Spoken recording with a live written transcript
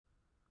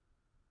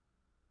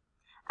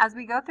As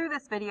we go through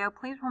this video,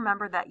 please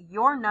remember that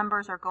your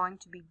numbers are going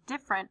to be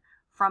different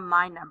from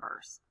my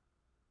numbers.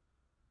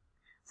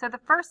 So the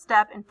first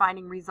step in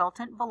finding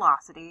resultant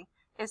velocity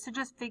is to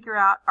just figure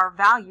out our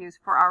values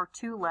for our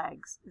two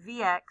legs,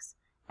 Vx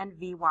and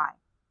Vy.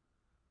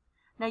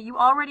 Now you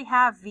already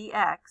have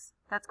Vx.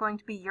 That's going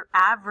to be your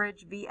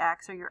average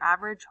Vx, or your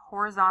average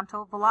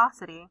horizontal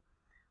velocity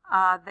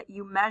that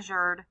you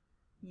measured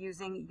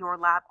using your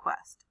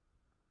LabQuest.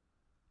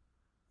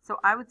 So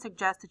I would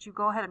suggest that you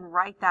go ahead and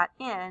write that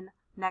in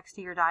next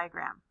to your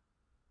diagram.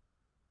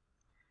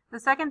 The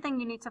second thing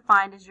you need to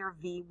find is your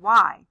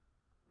Vy.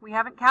 We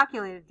haven't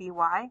calculated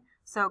Vy,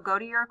 so go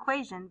to your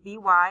equation.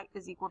 Vy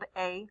is equal to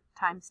a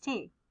times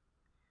t.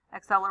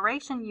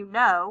 Acceleration you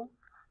know,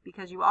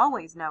 because you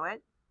always know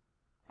it,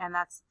 and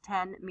that's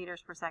 10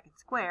 meters per second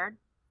squared.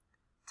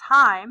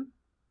 Time,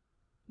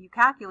 you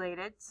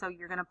calculated, so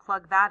you're going to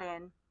plug that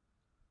in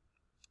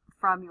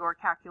from your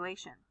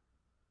calculation.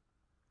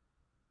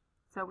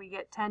 So we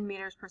get 10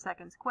 meters per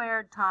second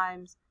squared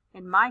times,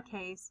 in my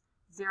case,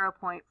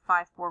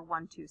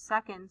 0.5412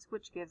 seconds,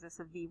 which gives us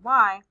a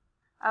Vy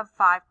of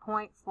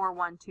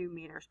 5.412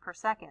 meters per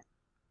second.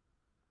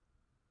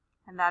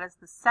 And that is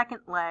the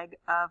second leg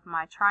of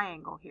my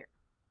triangle here.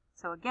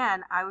 So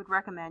again, I would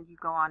recommend you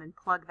go on and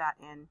plug that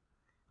in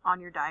on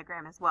your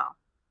diagram as well.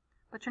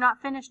 But you're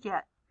not finished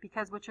yet,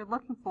 because what you're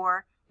looking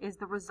for is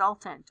the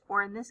resultant,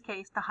 or in this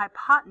case, the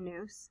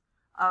hypotenuse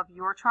of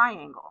your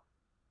triangle.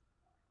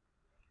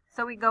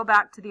 So we go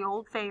back to the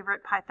old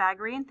favorite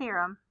Pythagorean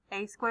theorem,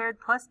 a squared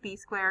plus b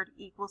squared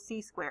equals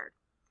c squared.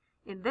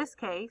 In this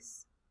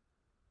case,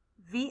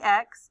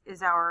 Vx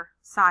is our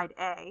side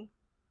A,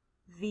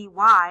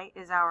 Vy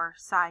is our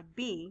side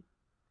B,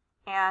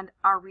 and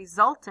our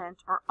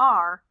resultant, or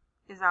R,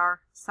 is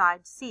our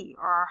side C,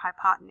 or our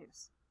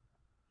hypotenuse.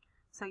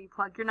 So you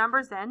plug your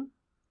numbers in,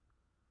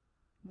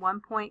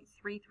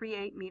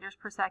 1.338 meters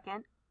per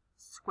second,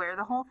 square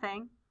the whole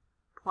thing,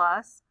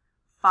 plus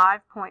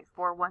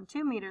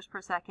 5.412 meters per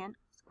second,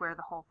 square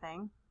the whole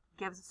thing,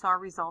 gives us our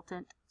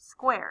resultant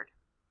squared.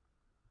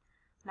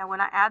 Now when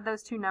I add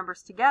those two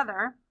numbers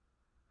together,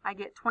 I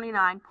get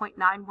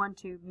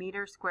 29.912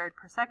 meters squared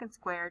per second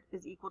squared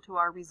is equal to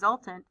our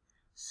resultant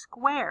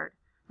squared.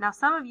 Now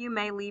some of you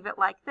may leave it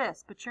like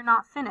this, but you're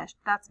not finished.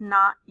 That's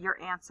not your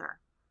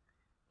answer.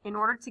 In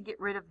order to get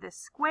rid of this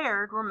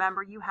squared,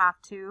 remember you have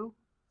to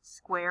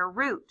square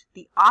root.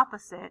 The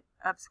opposite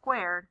of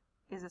squared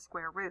is a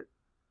square root.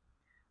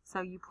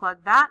 So you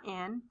plug that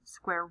in,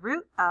 square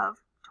root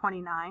of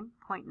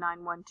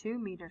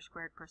 29.912 meters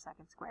squared per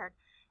second squared.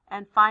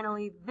 And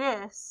finally,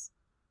 this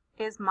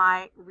is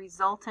my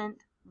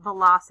resultant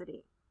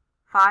velocity,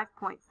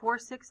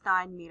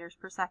 5.469 meters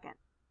per second.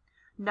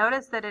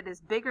 Notice that it is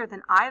bigger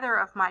than either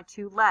of my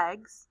two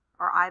legs,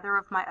 or either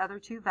of my other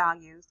two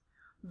values,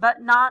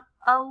 but not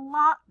a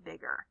lot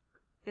bigger.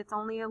 It's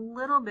only a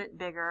little bit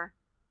bigger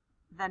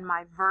than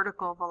my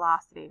vertical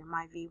velocity, or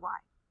my Vy.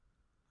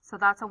 So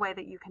that's a way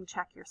that you can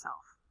check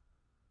yourself.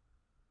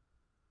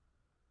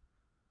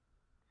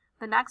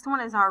 The next one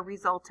is our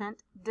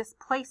resultant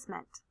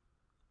displacement.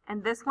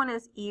 And this one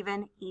is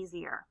even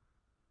easier.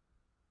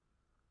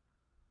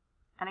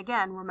 And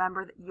again,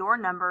 remember that your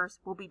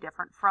numbers will be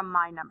different from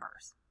my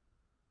numbers.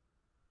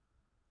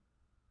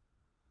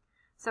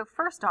 So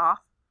first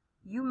off,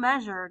 you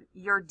measured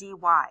your dy,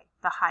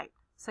 the height.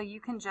 So you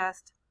can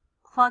just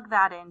plug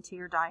that into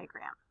your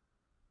diagram.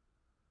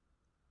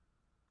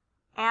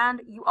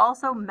 And you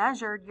also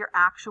measured your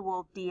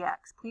actual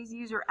dx. Please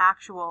use your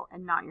actual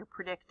and not your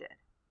predicted.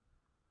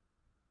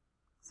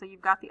 So you've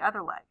got the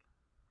other leg.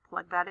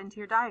 Plug that into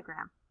your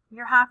diagram.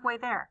 You're halfway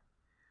there.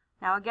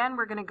 Now again,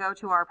 we're going to go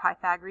to our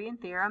Pythagorean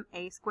theorem,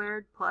 a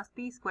squared plus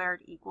b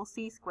squared equals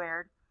c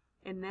squared.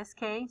 In this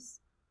case,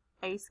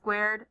 a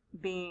squared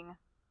being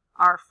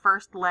our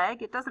first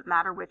leg. It doesn't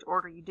matter which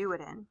order you do it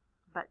in,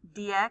 but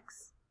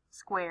dx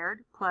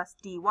squared plus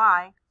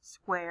dy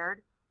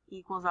squared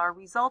equals our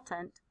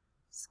resultant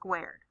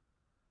squared.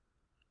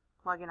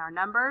 Plug in our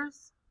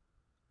numbers.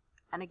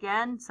 And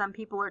again, some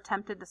people are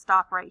tempted to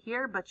stop right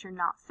here, but you're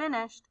not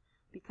finished,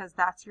 because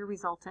that's your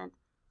resultant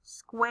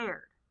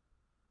squared.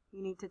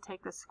 You need to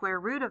take the square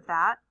root of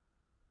that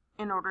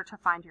in order to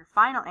find your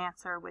final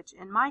answer, which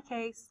in my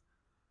case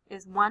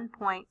is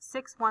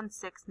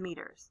 1.616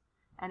 meters.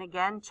 And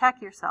again,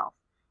 check yourself.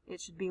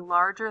 It should be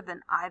larger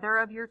than either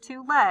of your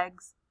two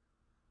legs,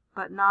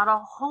 but not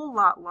a whole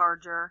lot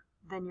larger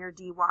than your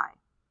dy.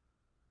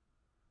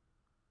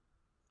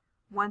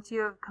 Once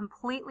you have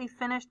completely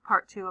finished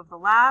part 2 of the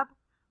lab,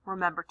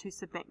 remember to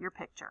submit your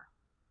picture.